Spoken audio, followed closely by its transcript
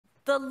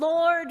The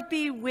Lord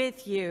be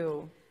with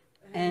you.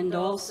 And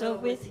also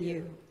with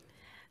you.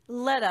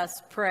 Let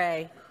us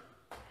pray.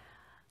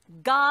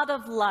 God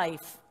of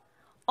life,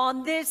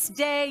 on this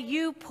day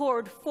you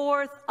poured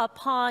forth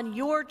upon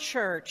your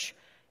church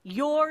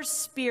your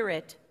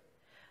Spirit,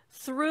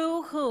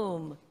 through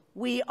whom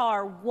we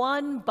are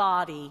one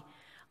body,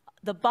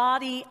 the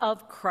body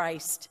of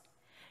Christ.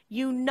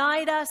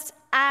 Unite us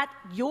at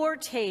your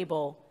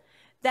table,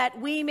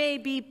 that we may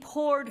be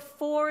poured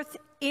forth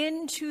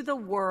into the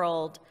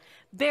world,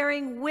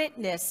 bearing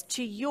witness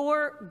to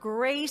your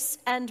grace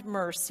and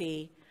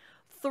mercy,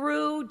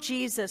 through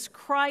Jesus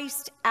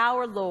Christ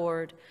our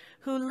Lord,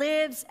 who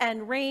lives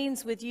and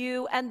reigns with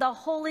you and the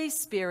Holy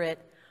Spirit,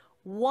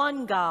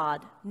 one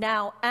God,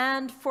 now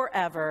and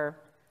forever.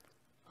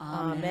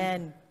 Amen.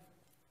 Amen.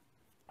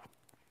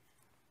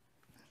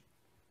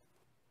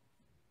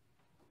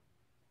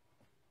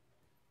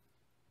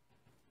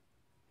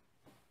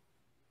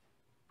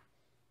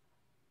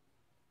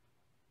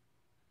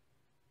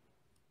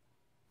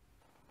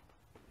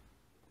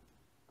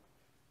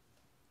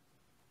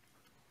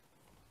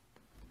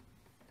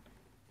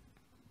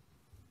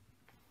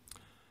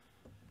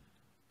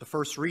 The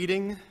first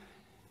reading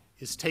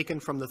is taken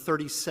from the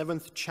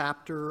 37th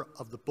chapter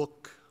of the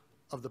book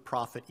of the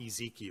prophet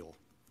Ezekiel.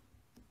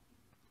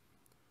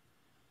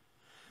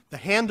 The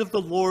hand of the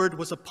Lord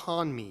was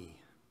upon me,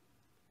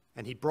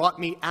 and he brought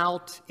me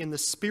out in the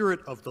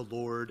spirit of the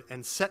Lord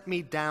and set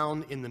me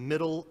down in the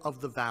middle of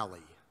the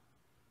valley.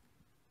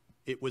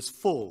 It was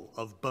full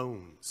of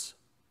bones.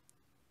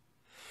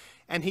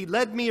 And he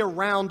led me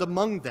around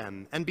among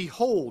them, and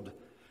behold,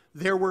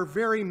 there were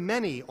very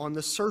many on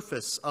the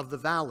surface of the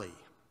valley.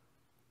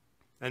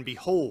 And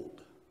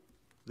behold,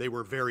 they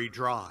were very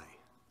dry.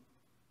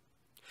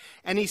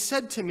 And he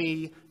said to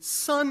me,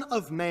 Son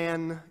of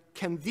man,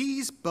 can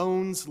these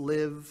bones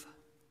live?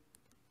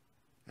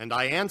 And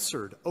I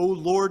answered, O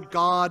Lord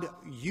God,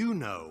 you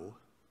know.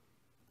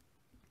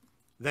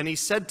 Then he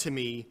said to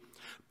me,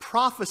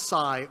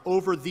 Prophesy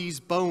over these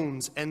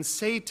bones and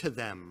say to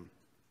them,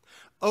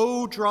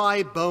 O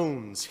dry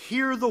bones,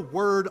 hear the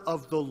word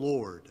of the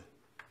Lord.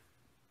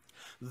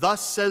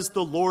 Thus says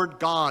the Lord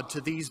God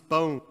to these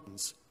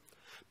bones,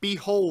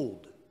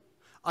 Behold,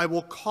 I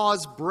will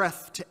cause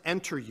breath to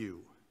enter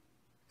you,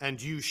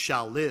 and you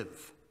shall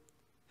live.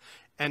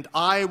 And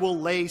I will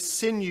lay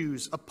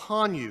sinews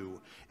upon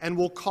you, and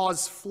will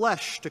cause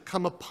flesh to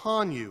come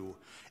upon you,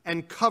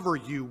 and cover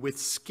you with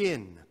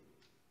skin,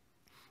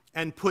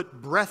 and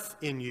put breath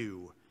in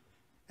you,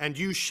 and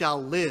you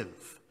shall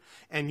live,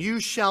 and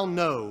you shall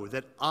know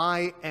that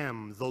I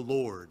am the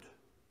Lord.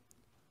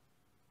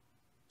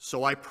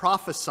 So I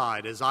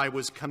prophesied as I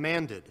was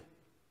commanded.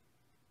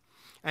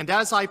 And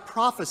as I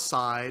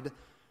prophesied,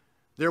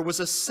 there was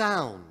a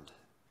sound,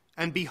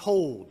 and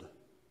behold,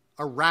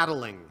 a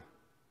rattling,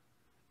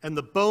 and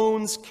the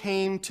bones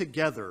came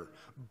together,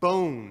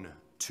 bone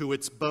to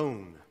its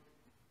bone.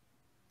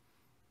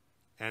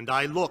 And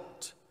I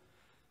looked,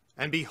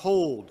 and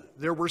behold,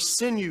 there were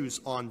sinews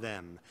on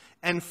them,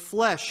 and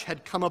flesh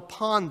had come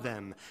upon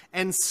them,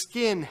 and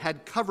skin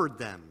had covered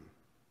them.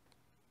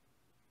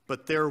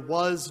 But there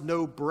was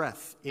no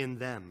breath in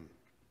them.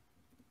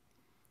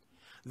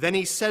 Then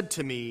he said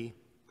to me,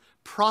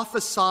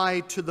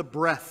 Prophesy to the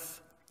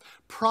breath,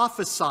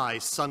 prophesy,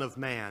 Son of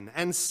Man,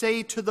 and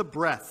say to the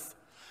breath,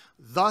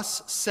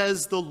 Thus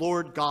says the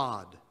Lord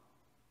God,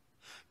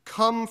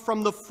 Come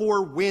from the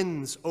four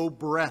winds, O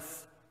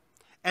breath,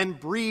 and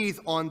breathe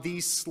on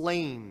these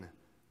slain,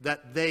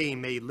 that they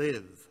may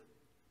live.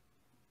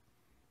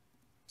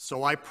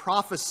 So I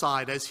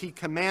prophesied as he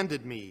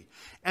commanded me,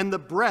 and the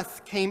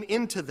breath came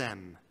into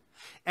them,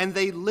 and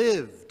they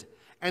lived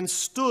and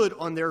stood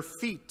on their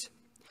feet,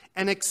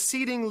 an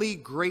exceedingly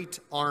great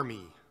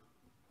army.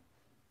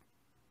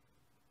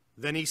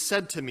 Then he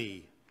said to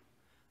me,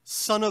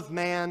 Son of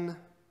man,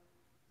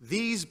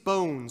 these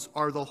bones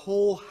are the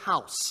whole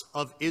house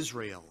of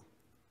Israel.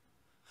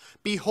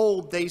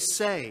 Behold, they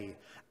say,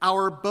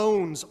 Our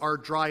bones are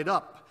dried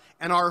up,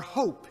 and our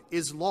hope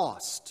is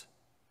lost.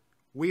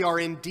 We are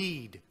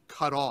indeed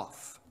cut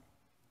off.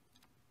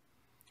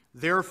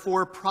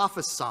 Therefore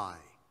prophesy,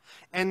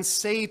 and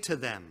say to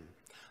them,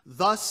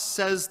 Thus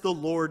says the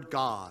Lord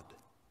God,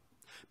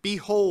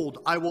 Behold,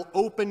 I will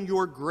open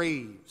your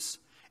graves,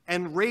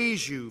 and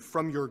raise you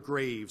from your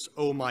graves,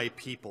 O my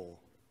people.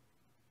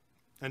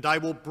 And I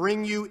will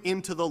bring you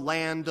into the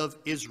land of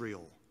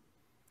Israel.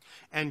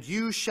 And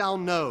you shall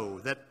know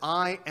that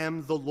I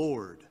am the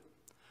Lord,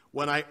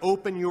 when I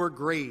open your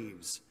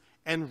graves,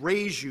 and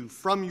raise you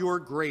from your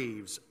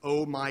graves,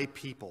 O my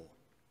people.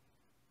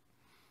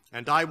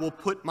 And I will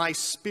put my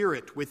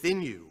spirit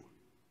within you,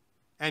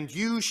 and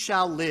you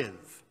shall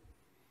live.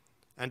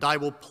 And I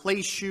will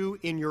place you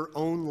in your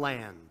own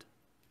land.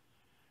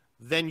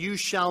 Then you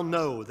shall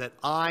know that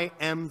I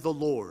am the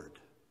Lord.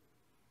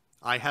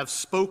 I have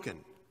spoken,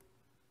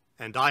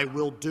 and I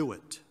will do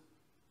it,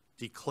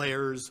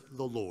 declares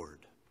the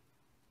Lord.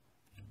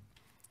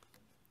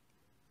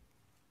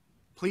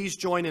 Please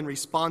join in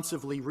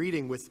responsively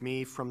reading with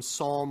me from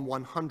Psalm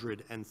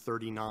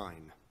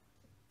 139.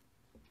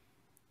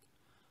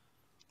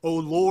 O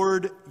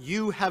Lord,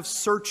 you have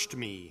searched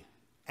me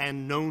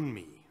and known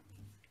me.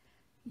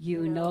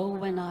 You know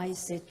when I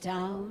sit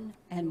down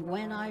and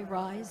when I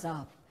rise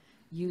up.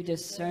 You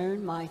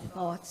discern my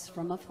thoughts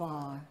from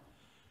afar.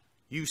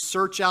 You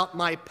search out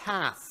my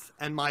path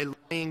and my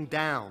lying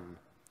down,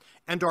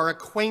 and are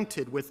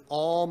acquainted with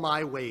all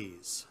my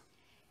ways.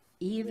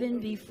 Even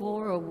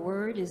before a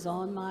word is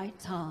on my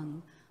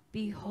tongue,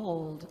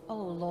 behold, O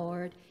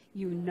Lord,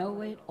 you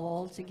know it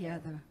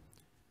altogether.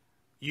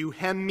 You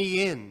hem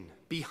me in,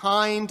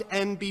 behind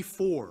and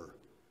before,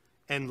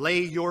 and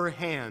lay your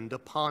hand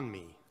upon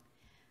me.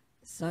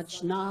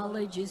 Such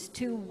knowledge is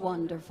too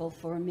wonderful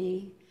for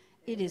me.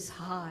 It is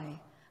high.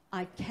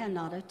 I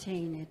cannot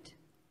attain it.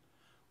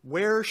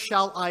 Where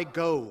shall I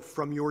go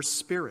from your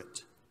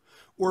spirit?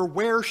 Or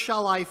where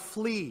shall I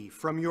flee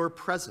from your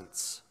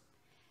presence?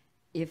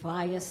 If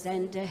I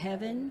ascend to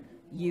heaven,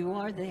 you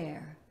are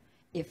there.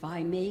 If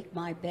I make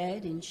my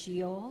bed in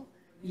Sheol,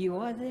 you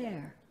are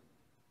there.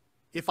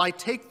 If I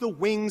take the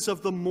wings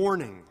of the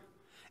morning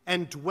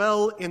and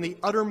dwell in the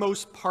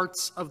uttermost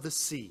parts of the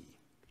sea,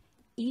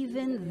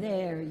 even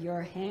there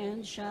your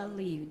hand shall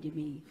lead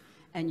me,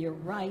 and your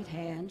right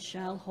hand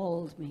shall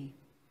hold me.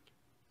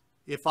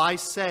 if I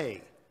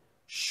say,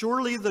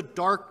 surely the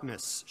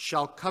darkness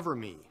shall cover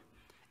me,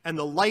 and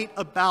the light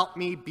about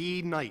me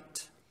be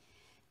night,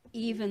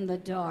 even the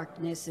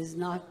darkness is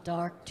not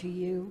dark to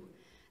you.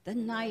 The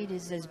night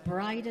is as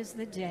bright as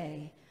the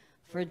day,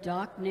 for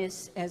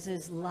darkness is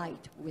as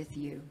light with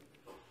you.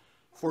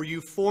 For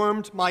you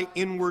formed my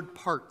inward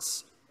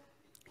parts.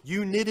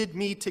 You knitted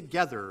me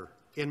together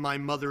in my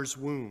mother's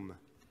womb.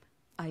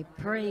 I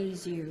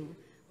praise you,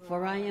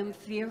 for I am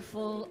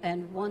fearful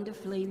and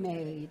wonderfully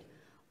made.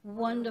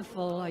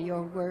 Wonderful are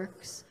your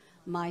works.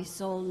 My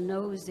soul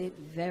knows it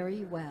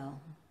very well.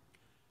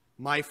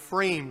 My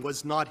frame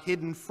was not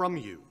hidden from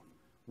you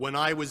when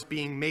I was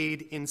being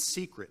made in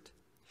secret,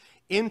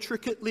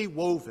 intricately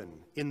woven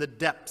in the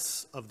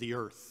depths of the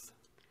earth.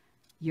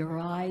 Your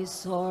eyes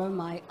saw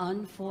my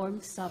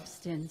unformed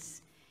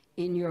substance.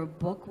 In your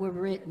book were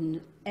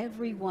written,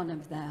 every one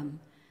of them,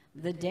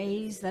 the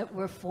days that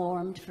were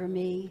formed for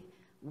me,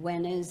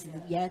 when as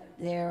yet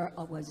there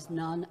was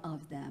none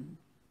of them.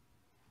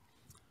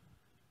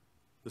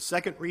 The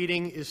second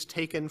reading is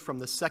taken from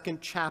the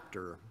second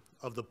chapter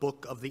of the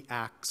book of the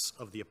Acts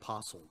of the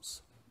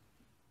Apostles.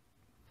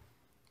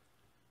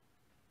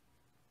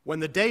 When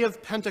the day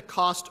of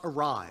Pentecost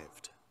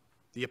arrived,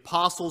 the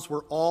apostles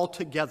were all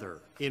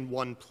together in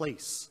one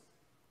place.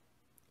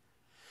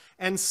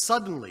 And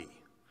suddenly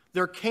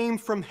there came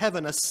from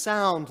heaven a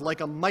sound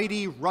like a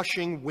mighty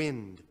rushing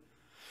wind,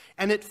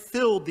 and it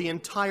filled the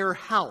entire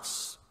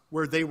house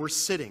where they were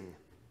sitting.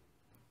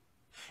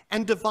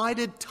 And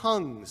divided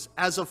tongues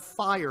as of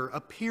fire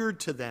appeared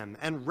to them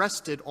and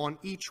rested on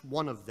each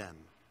one of them.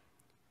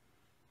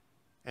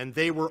 And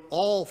they were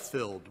all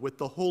filled with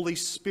the Holy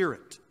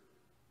Spirit,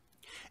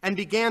 and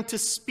began to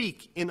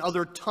speak in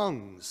other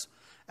tongues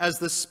as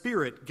the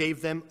Spirit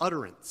gave them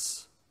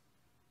utterance.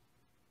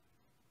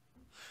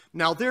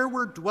 Now there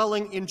were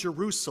dwelling in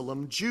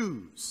Jerusalem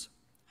Jews,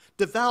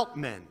 devout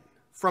men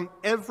from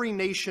every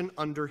nation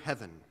under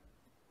heaven.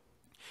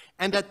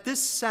 And at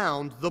this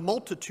sound the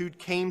multitude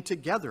came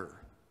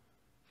together,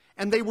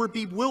 and they were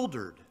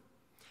bewildered,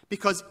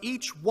 because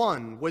each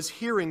one was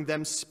hearing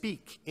them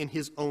speak in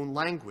his own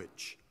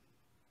language.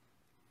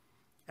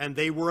 And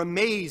they were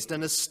amazed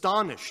and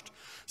astonished,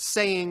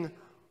 saying,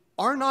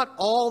 "Are not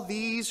all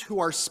these who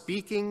are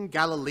speaking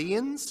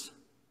Galileans?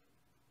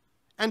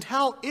 And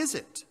how is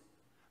it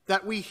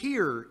that we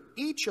hear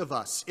each of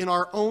us in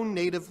our own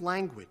native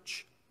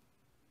language?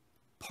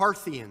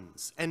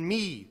 Parthians and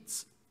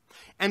Medes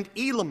and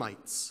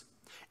Elamites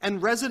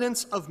and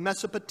residents of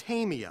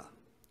Mesopotamia,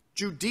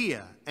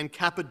 Judea and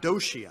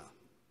Cappadocia,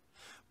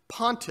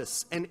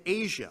 Pontus and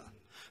Asia,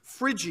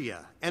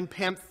 Phrygia and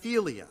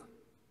Pamphylia,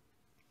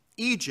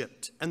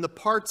 Egypt and the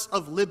parts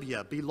of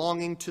Libya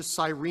belonging to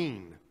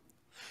Cyrene,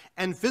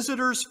 and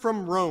visitors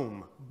from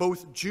Rome,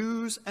 both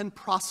Jews and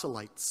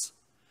proselytes,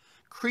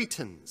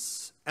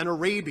 Cretans and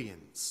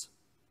Arabians.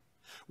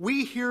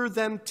 We hear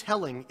them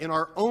telling in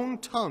our own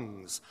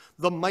tongues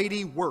the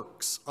mighty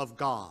works of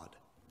God."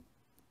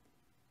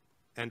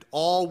 And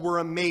all were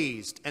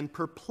amazed and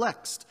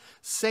perplexed,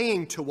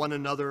 saying to one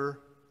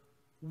another,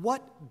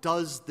 "What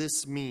does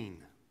this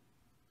mean?"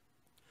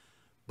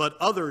 But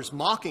others,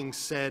 mocking,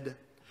 said,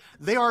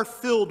 "They are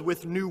filled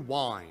with new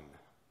wine."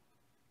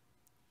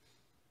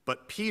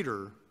 But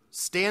Peter,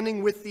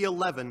 standing with the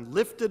 11,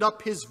 lifted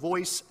up his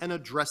voice and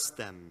addressed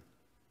them,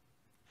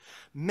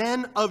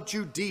 "Men of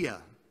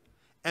Judea,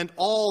 and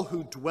all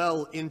who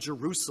dwell in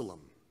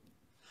Jerusalem,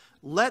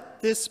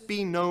 let this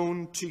be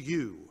known to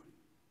you,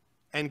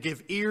 and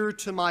give ear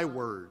to my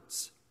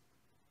words.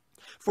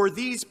 For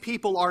these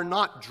people are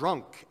not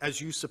drunk,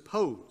 as you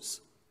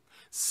suppose,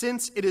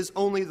 since it is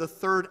only the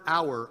third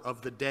hour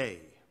of the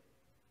day.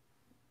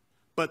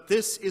 But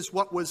this is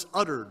what was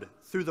uttered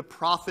through the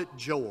prophet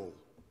Joel.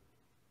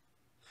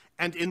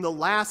 And in the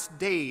last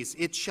days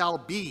it shall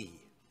be,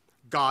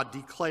 God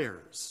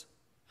declares,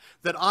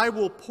 that I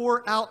will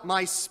pour out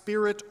my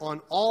Spirit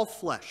on all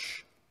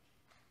flesh,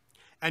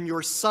 and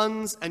your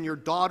sons and your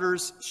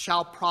daughters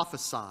shall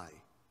prophesy,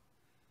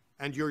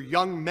 and your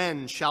young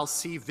men shall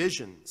see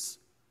visions,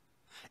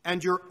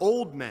 and your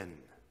old men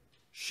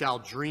shall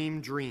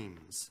dream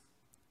dreams.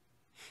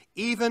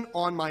 Even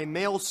on my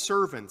male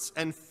servants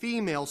and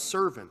female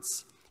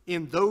servants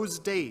in those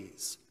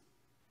days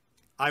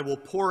I will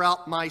pour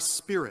out my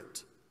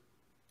Spirit,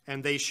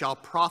 and they shall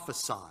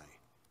prophesy.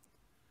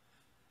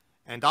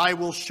 And I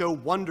will show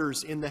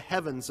wonders in the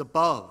heavens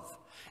above,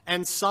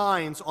 and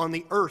signs on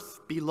the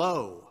earth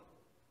below,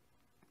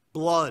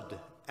 blood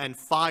and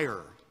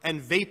fire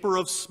and vapor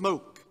of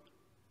smoke.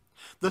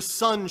 The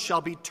sun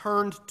shall be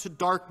turned to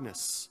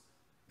darkness,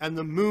 and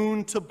the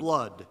moon to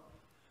blood,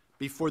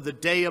 before the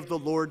day of the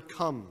Lord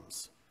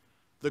comes,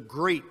 the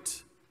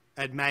great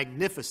and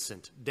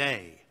magnificent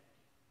day.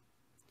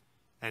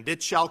 And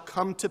it shall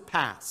come to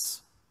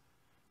pass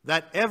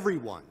that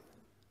everyone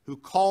who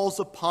calls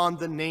upon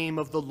the name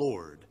of the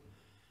Lord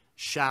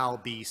shall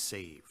be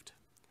saved.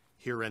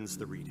 Here ends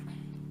the reading.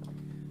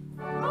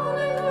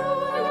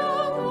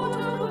 Hallelujah, Lord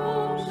of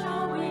whom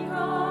shall we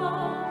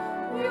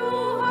come?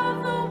 You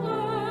have the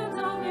words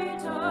of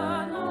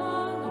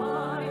eternal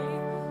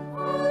life.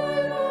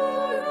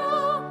 Hallelujah,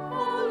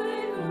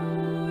 hallelujah.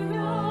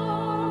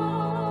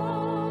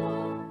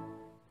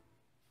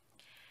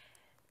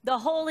 The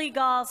Holy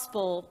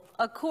Gospel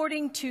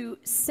according to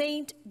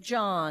St.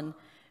 John,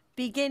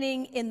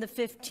 beginning in the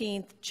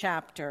 15th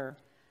chapter.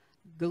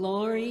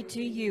 Glory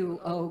to you,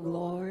 O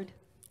Lord.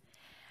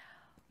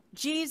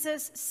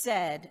 Jesus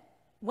said,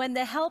 "When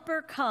the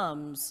Helper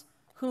comes,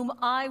 whom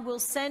I will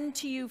send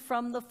to you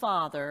from the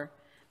Father,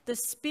 the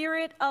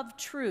Spirit of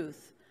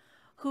truth,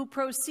 who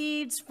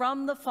proceeds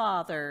from the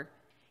Father,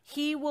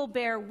 he will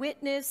bear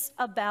witness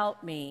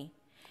about me.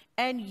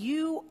 And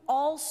you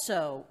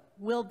also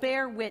will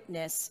bear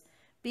witness,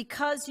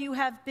 because you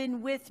have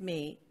been with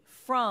me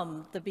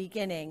from the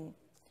beginning.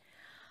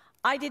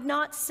 I did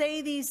not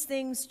say these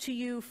things to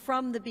you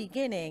from the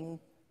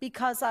beginning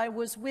because I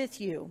was with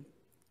you.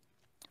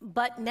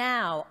 But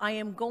now I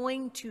am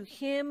going to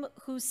him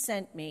who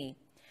sent me.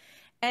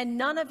 And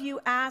none of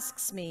you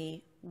asks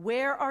me,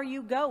 'Where are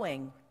you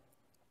going?'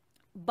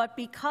 But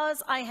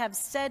because I have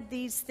said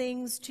these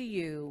things to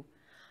you,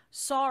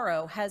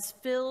 sorrow has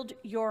filled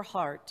your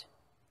heart.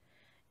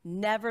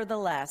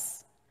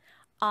 Nevertheless,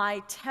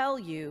 I tell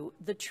you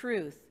the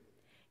truth.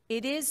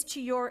 It is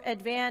to your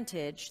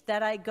advantage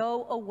that I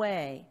go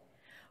away.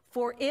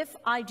 For if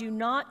I do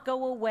not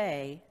go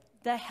away,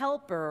 the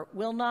Helper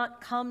will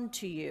not come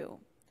to you.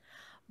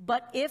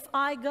 But if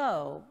I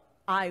go,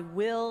 I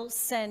will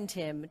send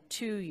him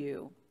to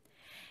you.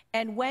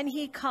 And when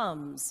he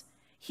comes,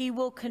 he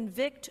will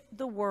convict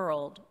the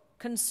world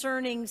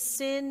concerning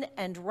sin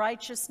and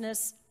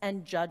righteousness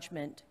and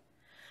judgment.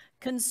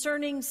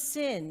 Concerning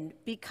sin,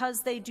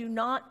 because they do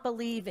not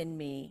believe in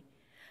me.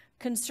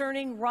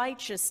 Concerning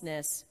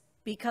righteousness,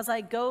 because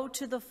I go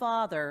to the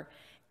Father,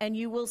 and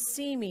you will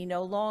see me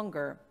no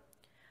longer.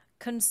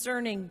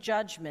 Concerning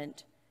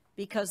judgment,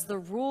 because the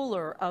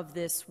ruler of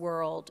this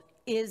world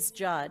is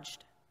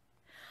judged.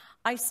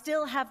 I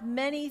still have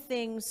many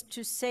things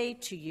to say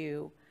to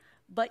you,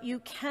 but you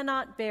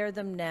cannot bear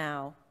them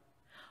now.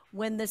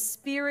 When the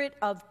Spirit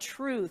of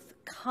truth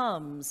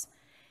comes,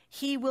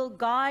 he will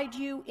guide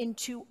you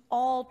into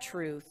all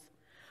truth,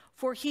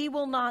 for he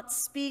will not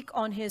speak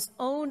on his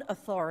own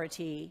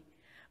authority,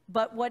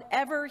 but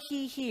whatever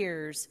he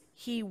hears,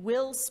 he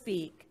will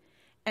speak,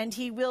 and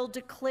he will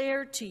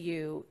declare to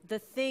you the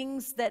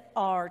things that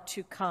are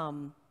to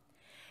come.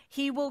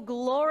 He will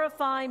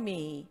glorify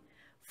me,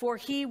 for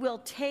he will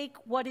take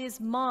what is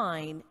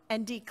mine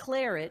and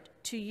declare it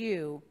to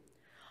you.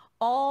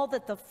 All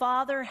that the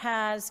Father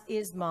has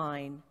is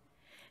mine.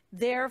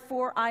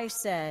 Therefore I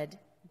said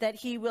that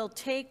he will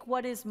take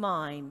what is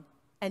mine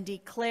and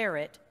declare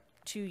it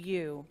to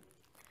you."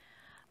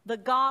 The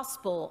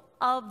Gospel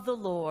of the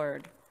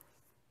Lord.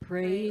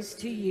 Praise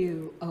to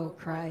you, O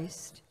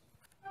Christ.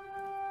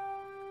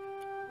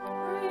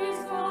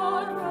 Praise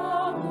God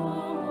from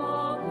whom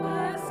all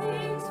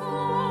blessings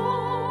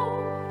flow.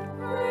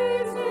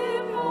 Praise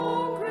him,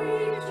 all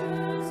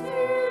creatures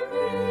here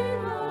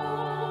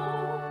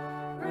below.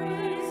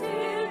 Praise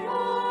him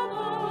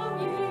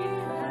above, ye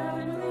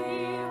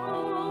heavenly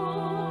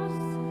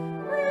hosts.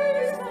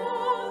 Praise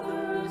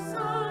Father,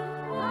 Son,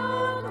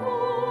 and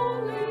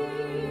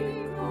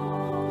Holy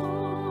Ghost.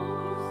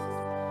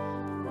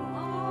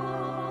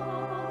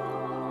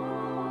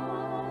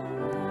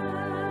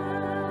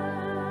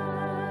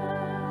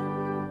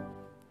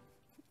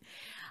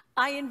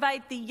 I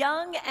invite the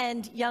young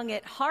and young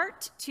at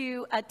heart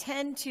to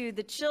attend to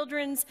the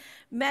children's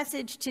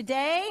message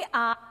today.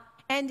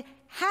 And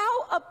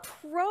how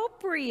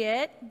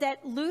appropriate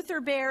that Luther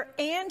Bear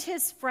and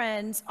his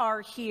friends are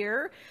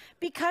here,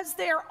 because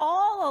they're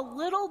all a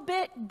little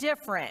bit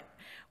different.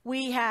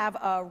 We have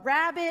a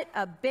rabbit,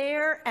 a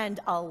bear, and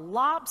a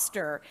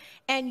lobster.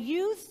 And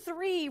you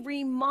three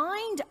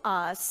remind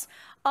us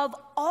of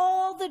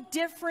all the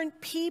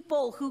different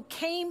people who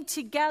came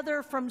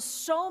together from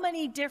so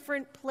many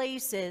different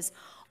places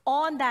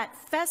on that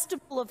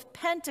festival of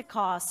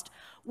Pentecost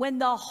when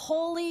the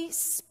Holy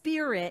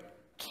Spirit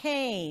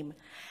came.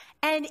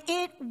 And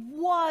it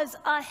was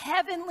a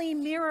heavenly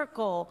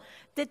miracle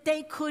that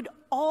they could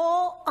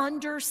all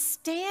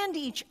understand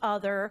each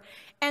other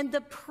and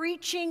the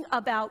preaching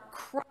about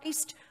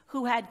Christ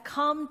who had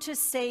come to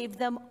save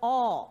them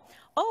all.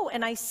 Oh,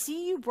 and I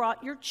see you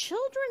brought your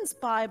children's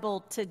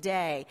Bible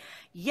today.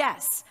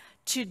 Yes,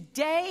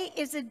 today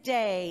is a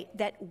day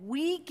that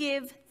we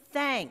give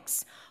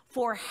thanks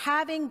for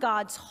having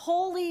God's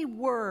holy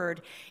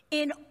word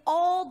in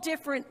all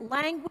different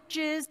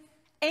languages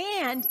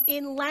and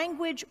in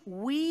language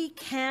we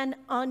can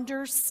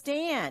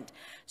understand.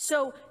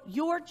 So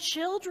your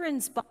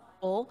children's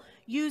Bible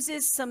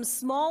uses some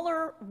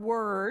smaller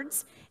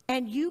words,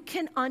 and you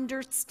can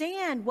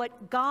understand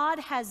what God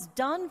has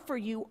done for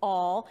you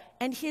all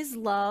and his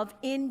love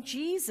in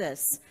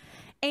Jesus.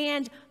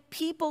 And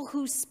people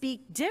who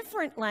speak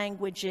different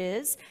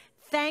languages,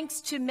 thanks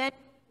to many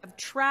who have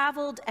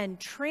traveled and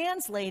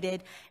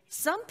translated,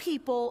 some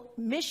people,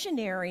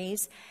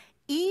 missionaries,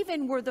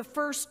 even were the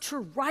first to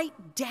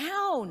write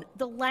down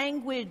the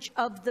language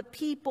of the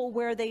people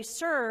where they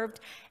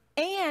served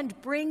and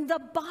bring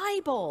the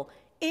Bible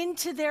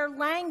into their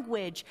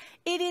language.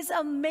 It is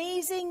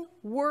amazing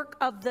work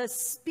of the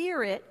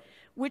Spirit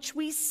which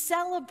we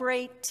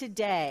celebrate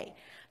today.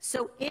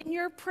 So in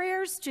your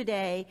prayers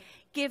today,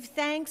 give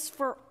thanks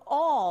for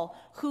all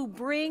who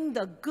bring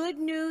the good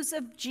news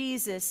of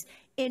Jesus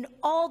in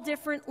all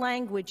different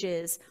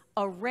languages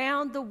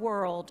around the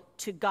world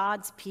to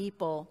God's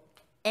people.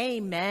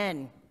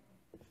 Amen.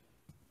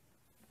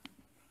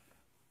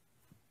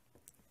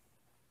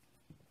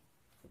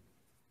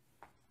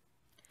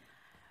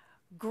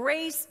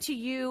 Grace to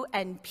you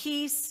and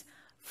peace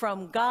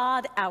from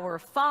God our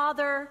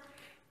Father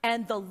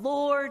and the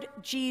Lord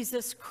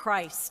Jesus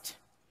Christ.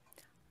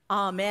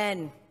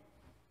 Amen.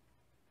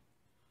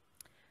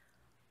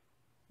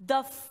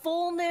 The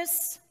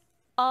fullness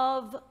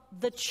of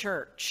the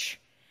church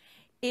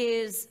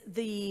is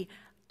the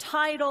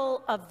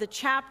title of the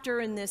chapter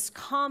in this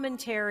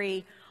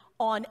commentary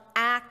on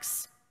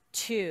Acts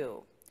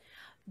 2.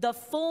 The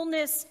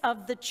fullness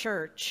of the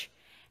church.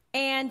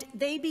 And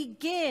they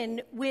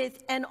begin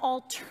with an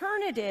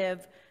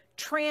alternative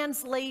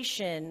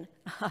translation.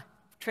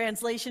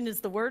 Translation is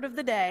the word of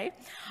the day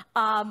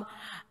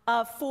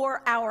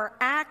for our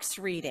Acts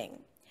reading.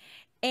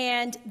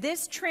 And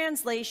this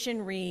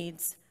translation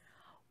reads,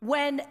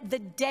 "When the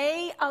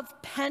day of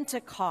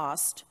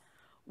Pentecost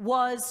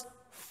was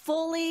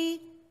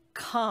fully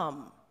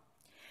come."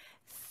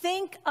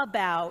 Think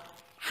about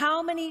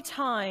how many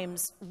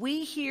times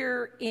we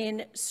hear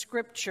in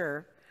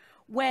Scripture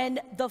when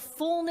the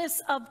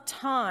fullness of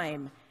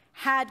time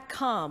had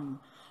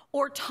come,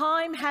 or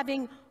time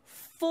having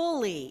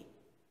fully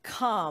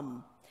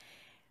come.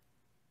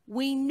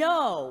 We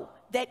know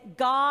that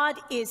God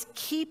is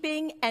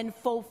keeping and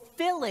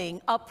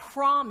fulfilling a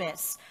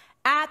promise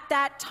at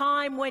that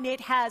time when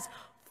it has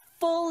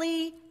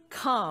fully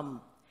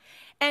come.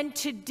 And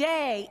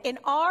today, in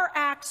our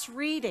Acts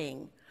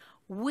reading,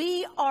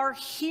 we are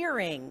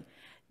hearing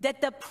that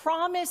the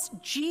promise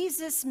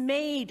Jesus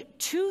made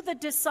to the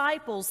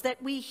disciples that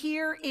we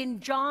hear in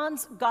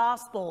John's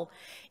gospel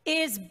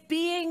is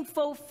being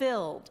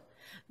fulfilled.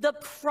 The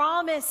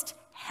promised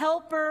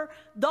helper,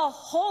 the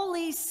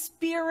Holy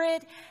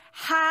Spirit,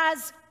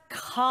 has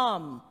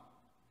come.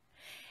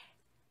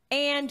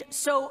 And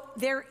so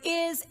there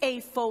is a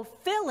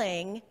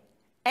fulfilling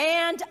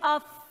and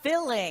a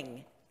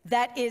filling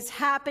that is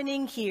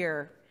happening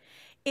here.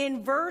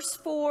 In verse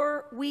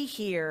 4, we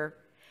hear,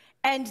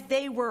 "And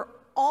they were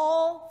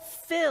all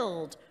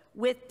filled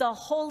with the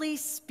Holy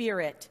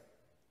Spirit."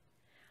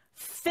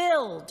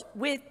 Filled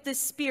with the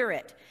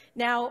Spirit.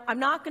 Now, I'm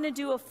not going to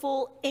do a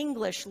full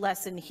English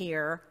lesson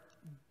here,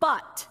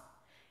 but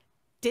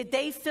did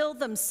they fill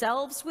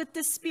themselves with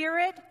the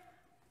Spirit?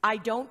 I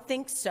don't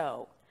think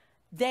so.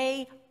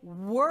 They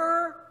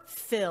were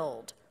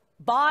filled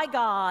by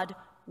God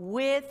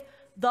with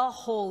the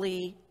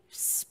Holy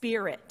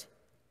Spirit.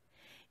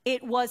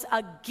 It was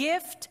a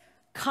gift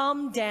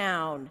come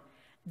down.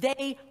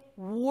 They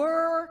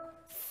were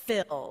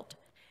filled.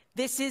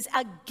 This is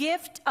a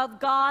gift of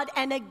God,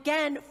 and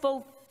again,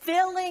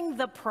 fulfilling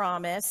the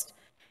promise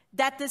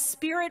that the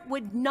Spirit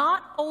would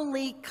not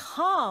only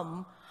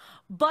come,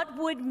 but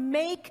would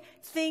make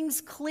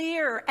things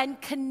clear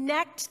and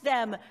connect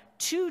them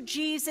to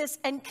Jesus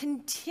and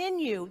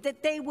continue,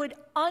 that they would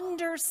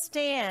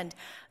understand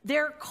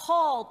their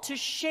call to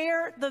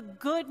share the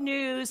good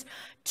news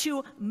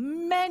to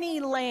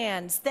many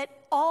lands, that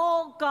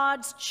all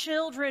God's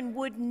children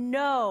would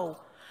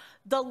know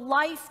the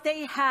life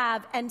they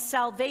have, and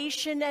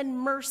salvation and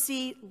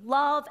mercy,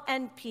 love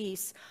and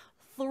peace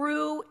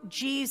through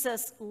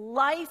Jesus'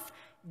 life,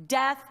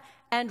 death,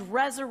 and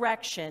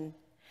resurrection.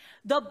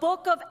 The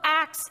book of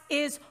Acts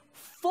is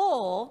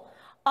full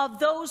of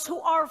those who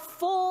are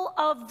full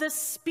of the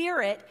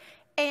Spirit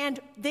and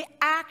the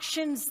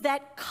actions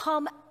that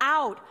come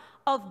out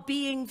of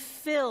being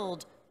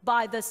filled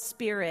by the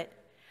Spirit.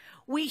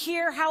 We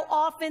hear how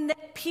often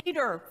that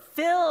Peter,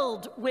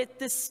 filled with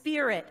the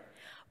Spirit,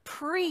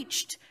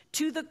 preached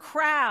to the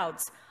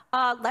crowds.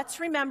 Let's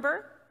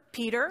remember,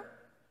 Peter,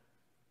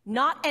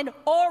 not an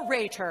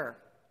orator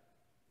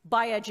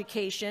by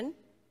education,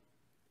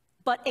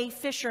 but a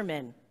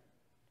fisherman.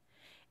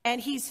 And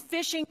he's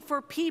fishing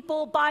for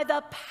people by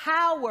the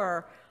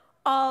power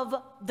of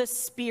the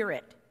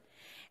Spirit.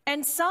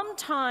 And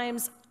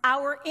sometimes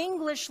our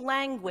English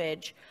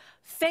language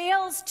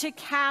fails to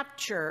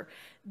capture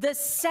the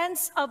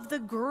sense of the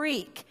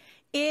Greek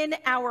in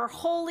our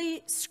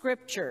Holy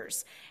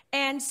Scriptures.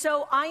 And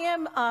so I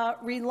am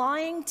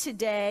relying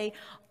today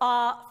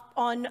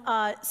on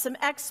some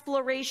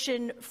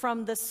exploration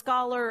from the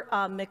scholar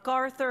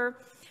MacArthur,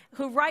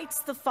 who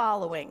writes the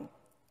following.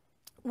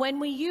 When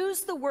we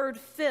use the word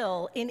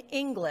fill in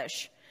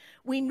English,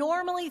 we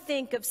normally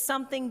think of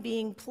something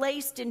being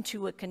placed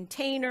into a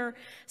container,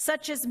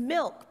 such as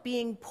milk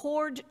being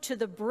poured to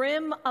the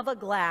brim of a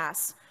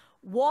glass,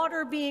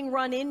 water being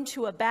run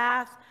into a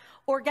bath,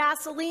 or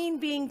gasoline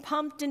being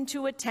pumped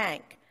into a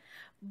tank.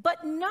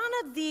 But none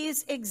of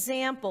these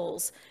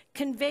examples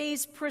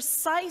conveys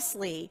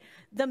precisely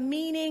the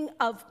meaning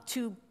of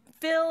to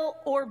fill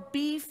or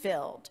be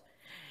filled.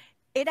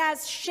 It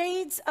has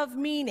shades of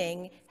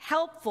meaning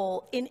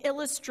helpful in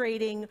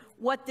illustrating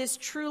what this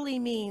truly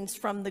means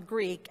from the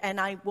Greek, and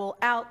I will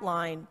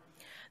outline.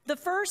 The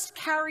first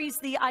carries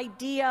the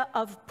idea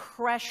of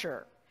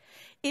pressure.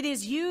 It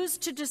is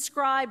used to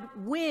describe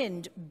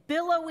wind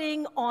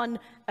billowing on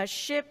a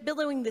ship,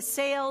 billowing the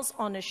sails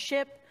on a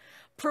ship,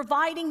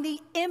 providing the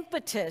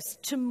impetus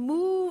to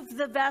move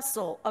the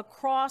vessel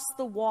across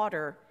the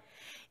water.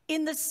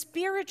 In the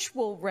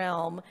spiritual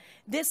realm,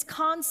 this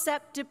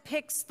concept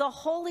depicts the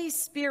Holy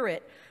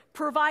Spirit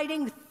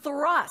providing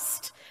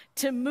thrust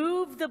to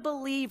move the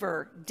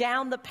believer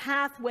down the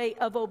pathway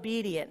of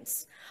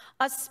obedience.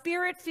 A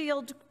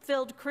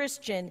Spirit-filled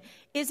Christian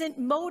isn't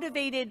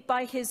motivated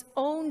by his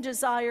own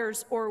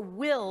desires or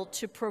will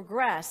to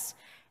progress.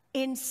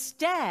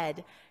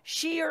 Instead,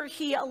 she or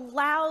he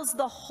allows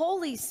the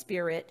Holy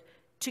Spirit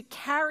to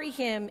carry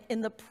him in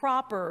the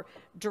proper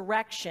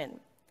direction.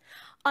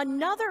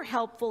 Another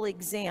helpful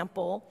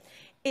example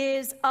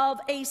is of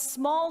a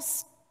small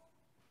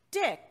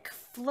stick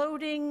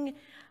floating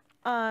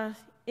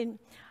in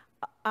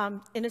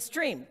a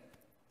stream.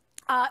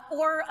 I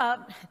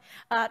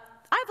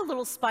have a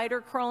little spider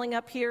crawling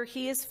up here.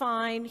 He is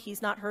fine.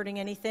 He's not hurting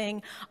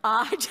anything.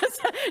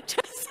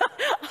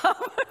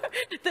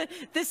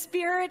 The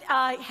Spirit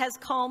has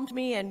calmed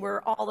me, and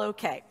we're all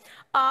okay.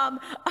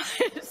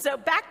 So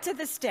back to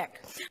the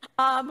stick.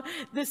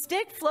 The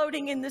stick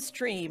floating in the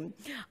stream.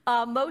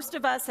 Most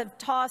of us have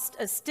tossed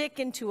a stick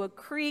into a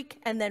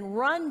creek and then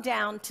run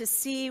down to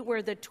see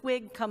where the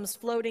twig comes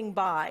floating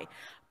by,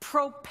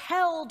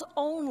 propelled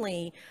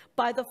only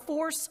by the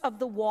force of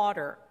the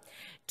water.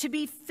 To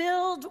be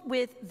filled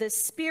with the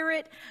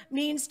Spirit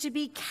means to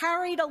be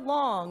carried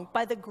along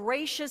by the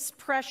gracious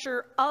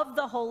pressure of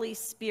the Holy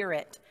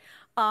Spirit.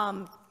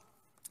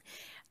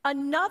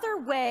 Another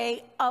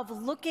way of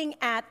looking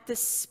at the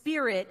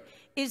Spirit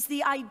is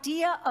the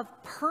idea of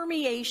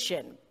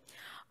permeation.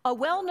 A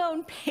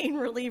well-known pain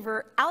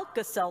reliever,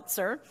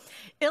 Alka-Seltzer,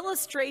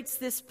 illustrates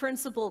this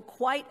principle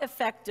quite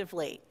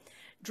effectively.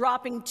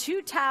 Dropping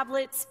 2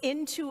 tablets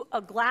into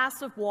a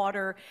glass of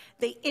water,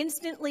 they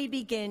instantly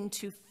begin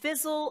to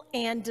fizzle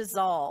and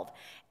dissolve,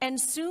 and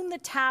soon the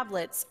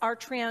tablets are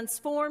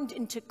transformed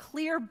into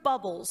clear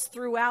bubbles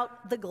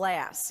throughout the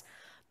glass.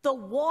 The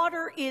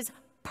water is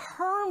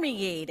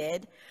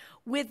permeated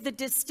with the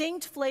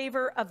distinct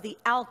flavor of the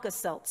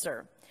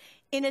Alka-Seltzer.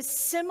 In a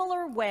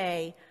similar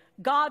way,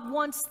 God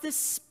wants the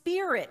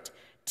Spirit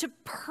to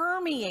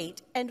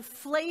permeate and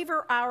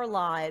flavor our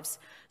lives,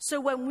 so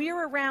when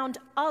we're around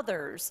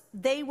others,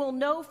 they will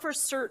know for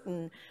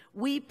certain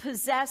we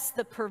possess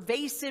the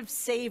pervasive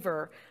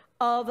savor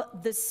of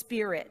the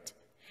Spirit.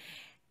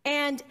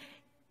 And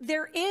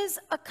there is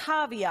a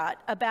caveat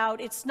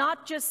about it's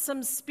not just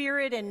some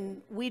spirit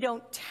and we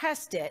don't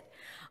test it.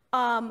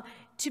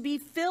 To be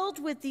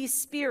filled with the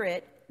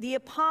Spirit, the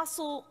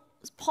Apostle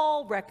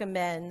Paul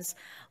recommends,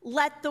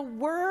 let the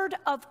word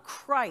of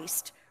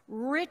Christ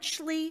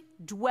richly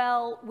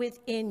dwell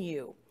within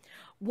you.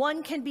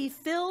 One can be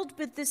filled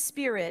with the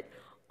Spirit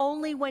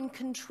only when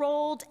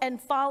controlled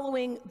and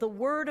following the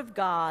Word of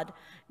God,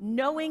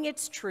 knowing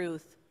its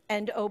truth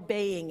and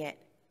obeying it.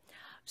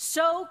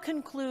 So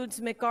concludes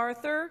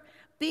MacArthur,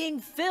 being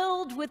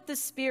filled with the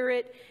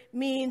Spirit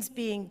means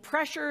being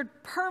pressured,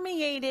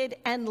 permeated,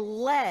 and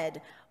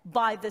led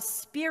by the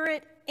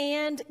Spirit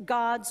and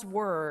God's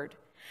Word.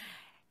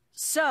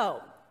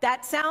 So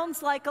that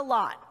sounds like a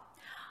lot.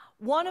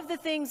 One of the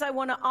things I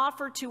want to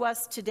offer to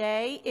us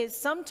today is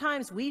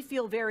sometimes we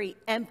feel very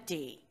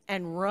empty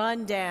and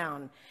run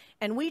down,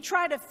 and we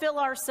try to fill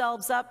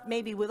ourselves up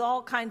maybe with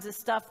all kinds of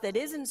stuff that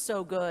isn't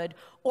so good,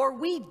 or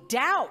we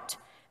doubt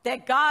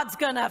that God's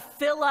going to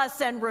fill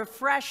us and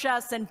refresh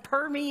us and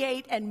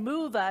permeate and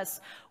move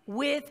us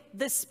with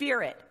the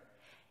Spirit.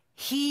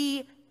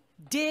 He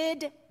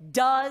did,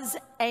 does,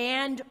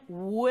 and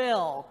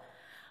will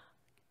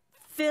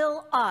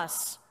fill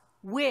us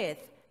with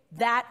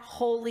that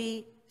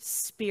Holy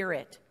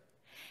Spirit.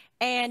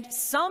 And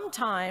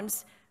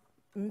sometimes,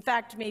 in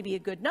fact, maybe a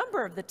good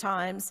number of the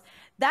times,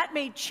 that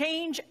may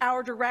change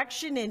our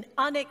direction in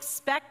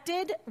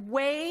unexpected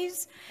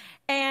ways.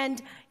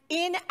 And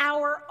in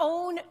our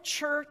own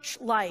church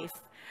life,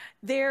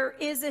 there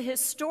is a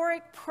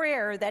historic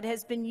prayer that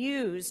has been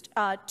used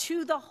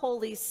to the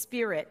Holy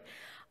Spirit.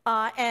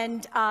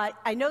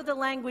 I know the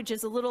language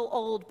is a little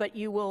old, but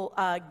you will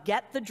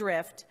get the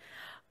drift.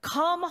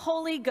 Come,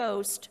 Holy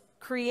Ghost,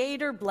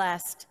 Creator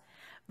blessed,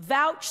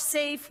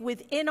 vouchsafe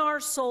within our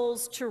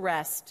souls to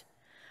rest.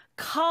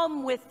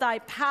 Come with thy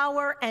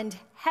power and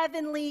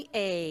heavenly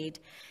aid,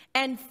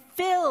 and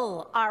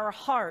fill our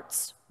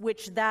hearts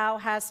which thou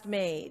hast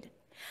made.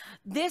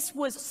 This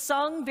was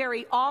sung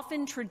very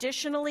often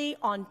traditionally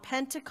on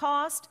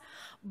Pentecost,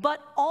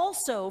 but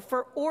also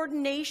for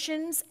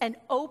ordinations and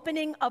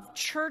opening of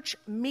church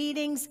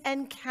meetings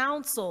and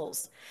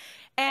councils.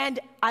 And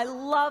I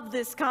love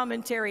this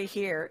commentary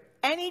here.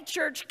 Any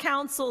church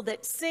council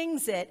that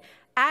sings it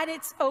at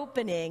its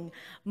opening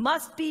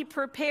must be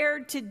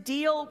prepared to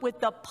deal with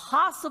the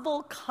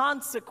possible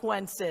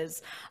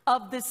consequences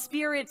of the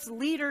Spirit's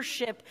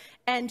leadership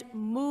and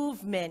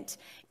movement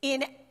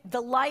in the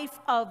life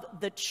of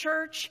the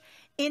church,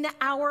 in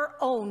our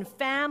own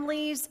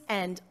families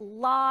and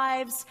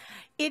lives.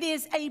 It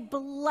is a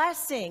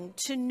blessing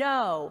to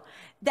know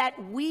that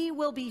we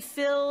will be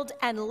filled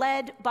and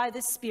led by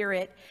the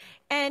Spirit.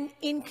 And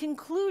in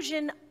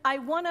conclusion, I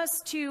want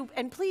us to,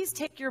 and please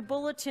take your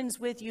bulletins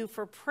with you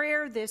for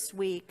prayer this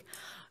week,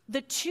 the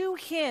two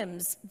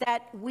hymns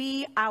that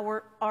we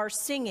are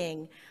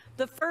singing.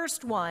 The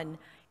first one,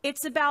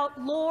 it's about,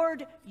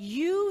 Lord,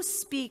 you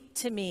speak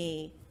to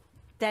me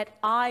that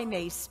I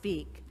may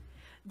speak.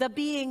 The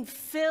being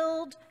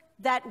filled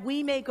that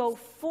we may go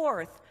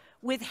forth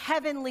with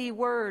heavenly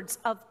words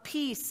of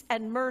peace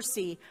and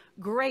mercy,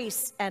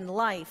 grace and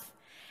life.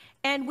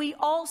 And we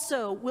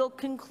also will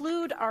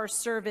conclude our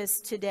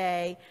service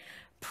today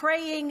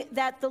praying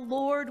that the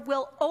Lord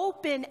will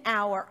open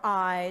our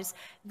eyes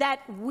that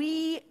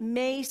we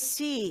may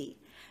see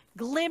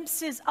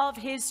glimpses of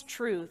his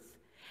truth.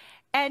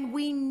 And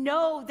we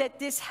know that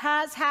this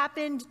has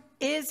happened,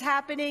 is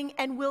happening,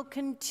 and will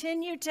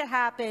continue to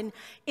happen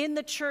in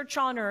the church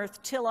on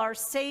earth till our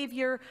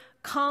Savior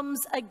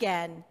comes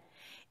again.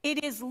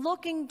 It is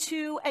looking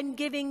to and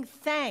giving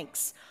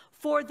thanks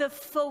for the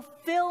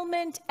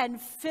fulfillment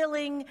and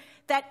filling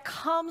that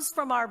comes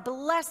from our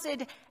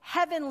blessed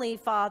Heavenly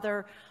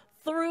Father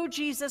through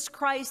Jesus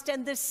Christ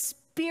and the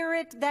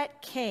Spirit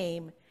that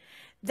came,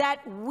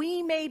 that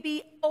we may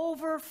be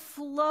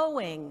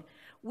overflowing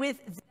with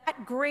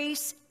that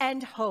grace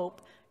and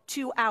hope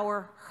to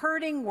our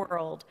hurting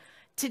world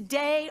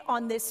today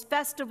on this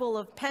festival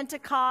of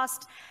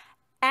Pentecost,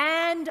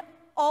 and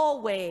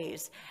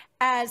always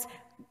as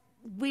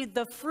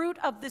the fruit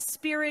of the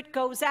Spirit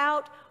goes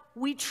out.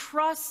 We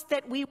trust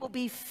that we will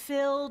be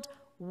filled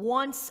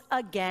once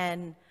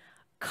again.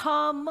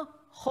 Come,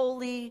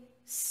 Holy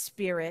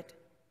Spirit.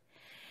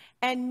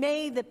 And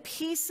may the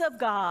peace of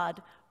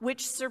God,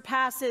 which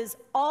surpasses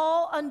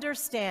all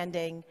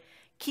understanding,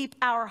 keep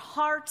our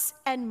hearts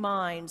and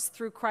minds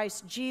through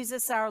Christ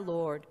Jesus our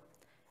Lord.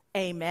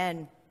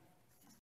 Amen.